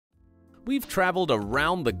we've traveled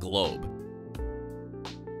around the globe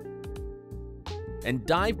and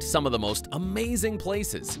dived some of the most amazing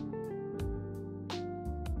places.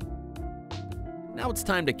 Now it's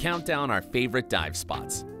time to count down our favorite dive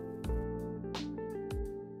spots.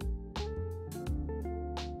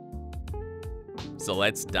 So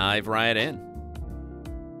let's dive right in.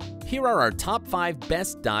 Here are our top 5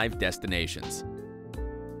 best dive destinations.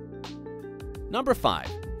 Number 5.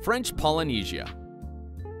 French Polynesia.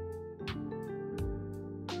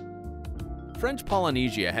 French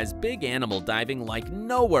Polynesia has big animal diving like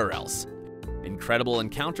nowhere else. Incredible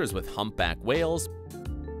encounters with humpback whales,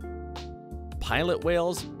 pilot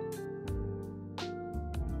whales,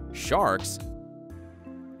 sharks,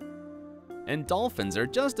 and dolphins are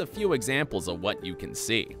just a few examples of what you can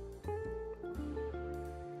see.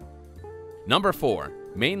 Number 4.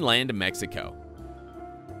 Mainland Mexico.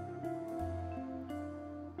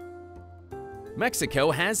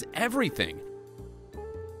 Mexico has everything.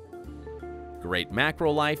 Great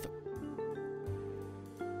macro life,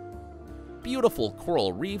 beautiful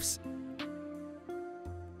coral reefs,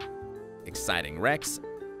 exciting wrecks,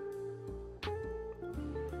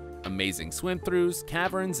 amazing swim-throughs,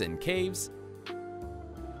 caverns, and caves.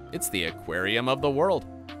 It's the aquarium of the world.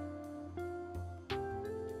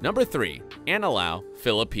 Number 3. Anilao,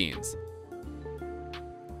 Philippines.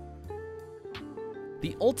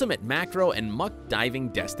 The ultimate macro and muck diving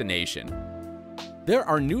destination. There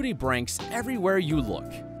are nudibranchs everywhere you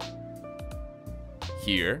look.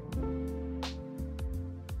 Here,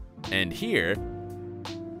 and here,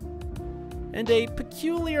 and a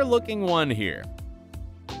peculiar looking one here.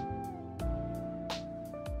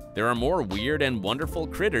 There are more weird and wonderful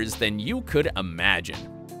critters than you could imagine.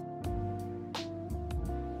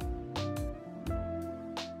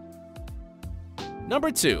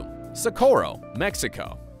 Number 2. Socorro,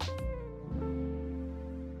 Mexico.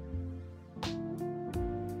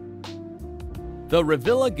 The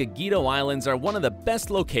Revilla-Gigedo Islands are one of the best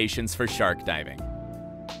locations for shark diving.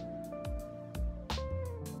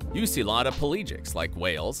 You see a lot of pelagics like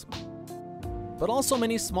whales, but also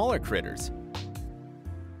many smaller critters.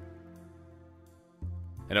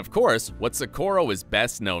 And of course, what Socorro is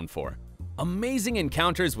best known for: amazing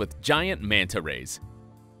encounters with giant manta rays.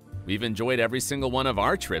 We've enjoyed every single one of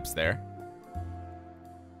our trips there.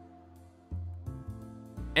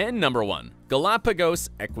 And number 1, Galapagos,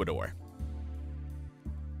 Ecuador.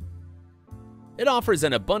 It offers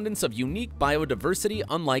an abundance of unique biodiversity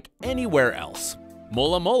unlike anywhere else.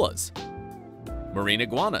 Mola molas, marine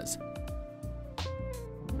iguanas,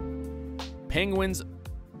 penguins,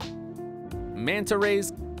 manta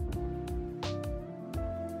rays,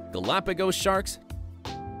 Galapagos sharks,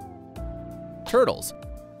 turtles,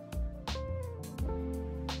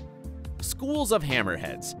 schools of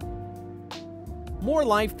hammerheads. More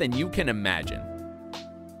life than you can imagine.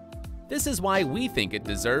 This is why we think it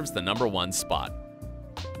deserves the number 1 spot.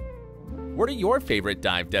 What are your favorite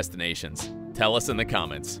dive destinations? Tell us in the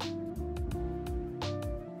comments.